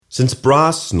Since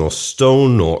brass, nor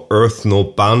stone, nor earth,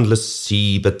 nor boundless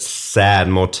sea, but sad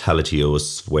mortality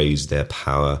o'ersways their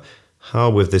power, how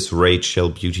with this rage shall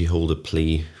beauty hold a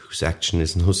plea, whose action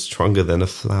is no stronger than a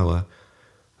flower?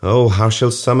 Oh, how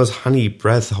shall summer's honey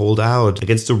breath hold out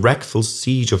against the wrackful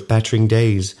siege of battering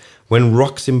days, when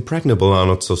rocks impregnable are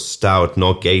not so stout,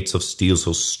 nor gates of steel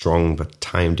so strong, but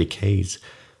time decays?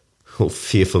 O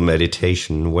fearful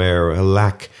meditation, where,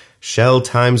 alack, shall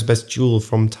time's best jewel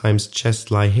from time's chest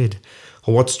lie hid?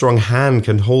 Or what strong hand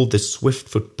can hold this swift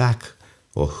foot back?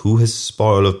 Or who his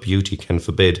spoil of beauty can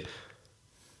forbid?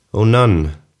 O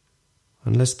none,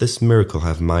 unless this miracle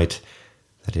have might,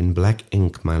 that in black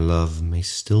ink my love may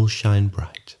still shine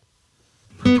bright.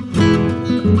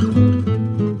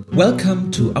 Welcome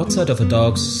to Outside of a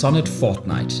Dog's Sonnet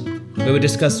Fortnight, where we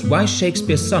discuss why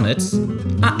Shakespeare's sonnets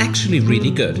are actually really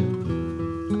good.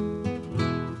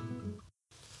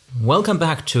 Welcome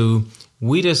back to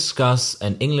We Discuss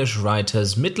an English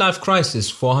Writer's Midlife Crisis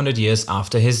 400 years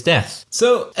after his death.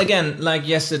 So again, like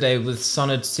yesterday with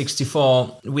Sonnet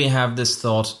 64, we have this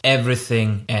thought: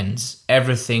 everything ends,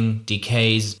 everything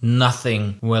decays,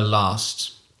 nothing will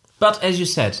last. But as you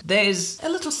said, there is a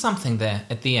little something there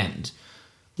at the end.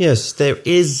 Yes, there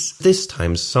is this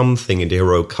time something in the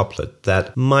heroic couplet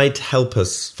that might help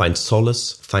us find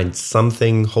solace, find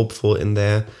something hopeful in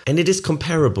there. And it is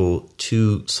comparable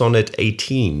to Sonnet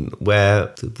 18,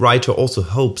 where the writer also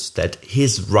hopes that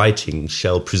his writing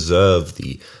shall preserve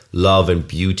the love and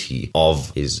beauty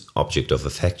of his object of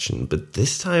affection. But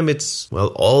this time it's, well,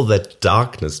 all that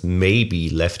darkness maybe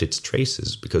left its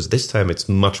traces, because this time it's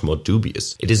much more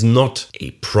dubious. It is not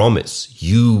a promise,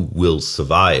 you will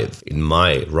survive in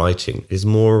my writing. It is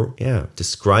more,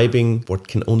 describing what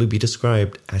can only be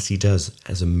described, as he does,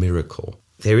 as a miracle.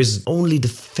 There is only the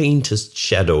faintest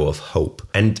shadow of hope.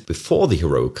 And before the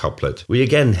heroic couplet, we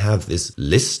again have this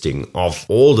listing of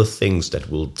all the things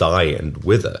that will die and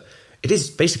wither. It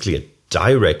is basically a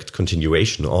direct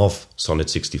continuation of Sonnet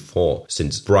 64,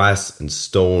 since brass and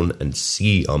stone and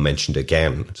sea are mentioned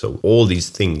again. So all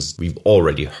these things we've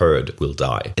already heard will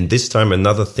die. And this time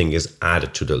another thing is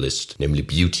added to the list, namely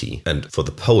beauty. And for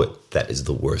the poet, that is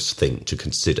the worst thing to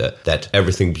consider, that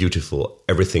everything beautiful,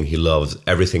 everything he loves,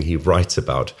 everything he writes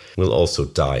about will also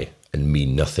die and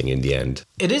mean nothing in the end.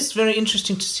 It is very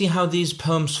interesting to see how these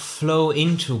poems flow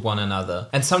into one another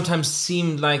and sometimes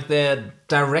seem like they're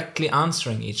directly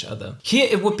answering each other. Here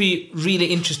it would be really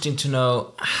interesting to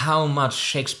know how much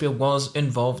Shakespeare was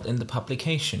involved in the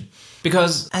publication.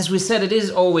 Because, as we said, it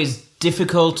is always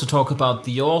difficult to talk about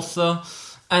the author,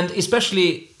 and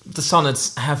especially the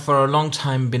sonnets have for a long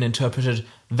time been interpreted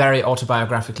very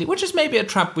autobiographically, which is maybe a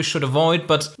trap we should avoid.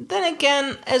 But then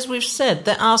again, as we've said,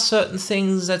 there are certain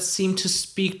things that seem to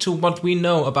speak to what we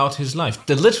know about his life,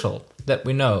 the little that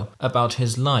we know about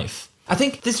his life. I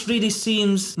think this really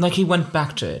seems like he went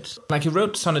back to it. Like he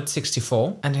wrote Sonnet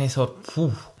 64 and he thought,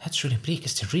 that's really bleak.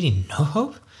 Is there really no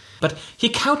hope? But he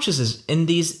couches it in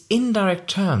these indirect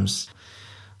terms.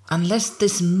 Unless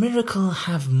this miracle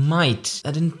have might,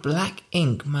 that in black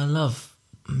ink my love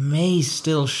may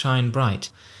still shine bright.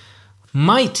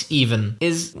 Might even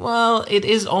is, well, it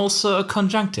is also a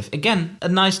conjunctive. Again, a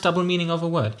nice double meaning of a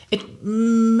word. It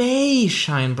may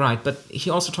shine bright, but he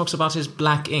also talks about his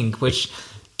black ink, which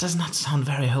does not sound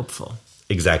very hopeful.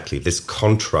 Exactly. This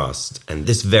contrast and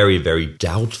this very, very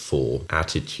doubtful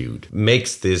attitude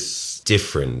makes this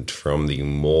different from the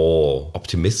more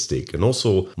optimistic and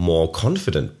also more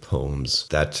confident poems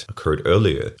that occurred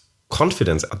earlier.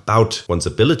 Confidence about one's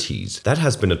abilities, that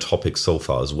has been a topic so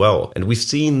far as well. And we've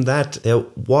seen that there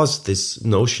was this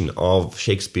notion of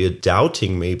Shakespeare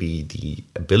doubting maybe the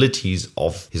abilities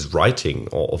of his writing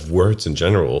or of words in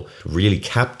general to really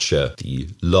capture the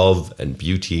love and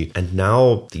beauty and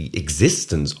now the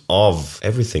existence of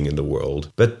everything in the world.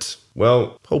 But,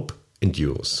 well, hope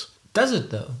endures. Does it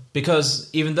though? Because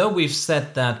even though we've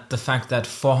said that the fact that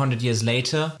 400 years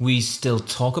later we still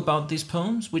talk about these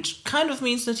poems, which kind of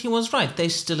means that he was right, they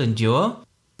still endure,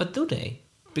 but do they?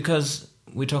 Because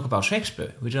we talk about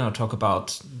Shakespeare, we do not talk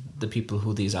about the people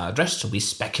who these are addressed to. We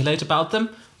speculate about them,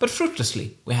 but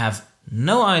fruitlessly. We have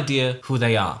no idea who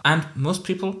they are, and most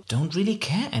people don't really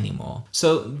care anymore.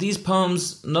 So these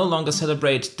poems no longer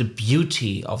celebrate the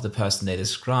beauty of the person they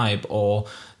describe or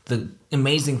the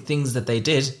amazing things that they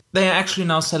did. They are actually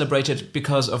now celebrated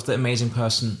because of the amazing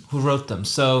person who wrote them.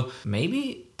 So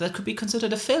maybe that could be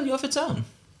considered a failure of its own.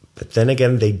 But then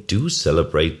again, they do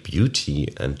celebrate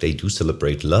beauty and they do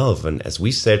celebrate love. And as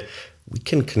we said, we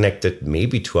can connect it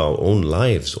maybe to our own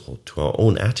lives or to our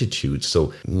own attitudes.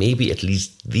 So maybe at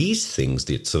least these things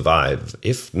did survive,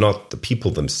 if not the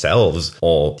people themselves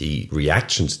or the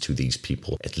reactions to these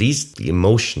people, at least the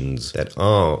emotions that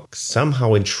are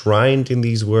somehow enshrined in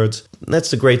these words.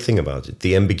 That's the great thing about it,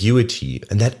 the ambiguity,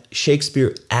 and that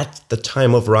Shakespeare at the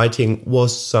time of writing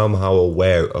was somehow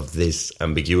aware of this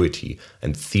ambiguity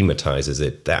and thematizes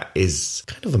it. That is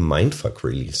kind of a mindfuck,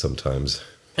 really, sometimes.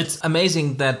 It's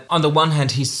amazing that on the one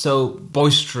hand he's so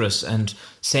boisterous and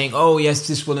saying, oh yes,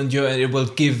 this will endure and it will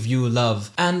give you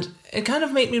love. And it kind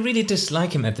of made me really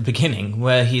dislike him at the beginning,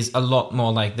 where he's a lot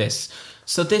more like this.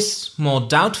 So this more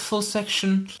doubtful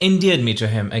section endeared me to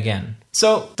him again.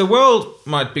 So the world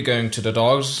might be going to the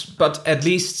dogs, but at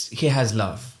least he has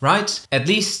love, right? At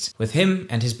least with him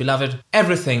and his beloved,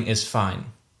 everything is fine.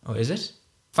 Or is it?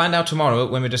 Find out tomorrow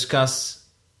when we discuss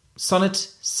Sonnet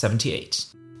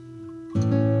 78.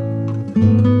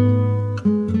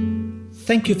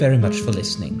 Thank you very much for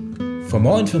listening. For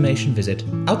more information, visit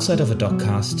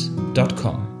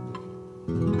outsideofadogcast.com.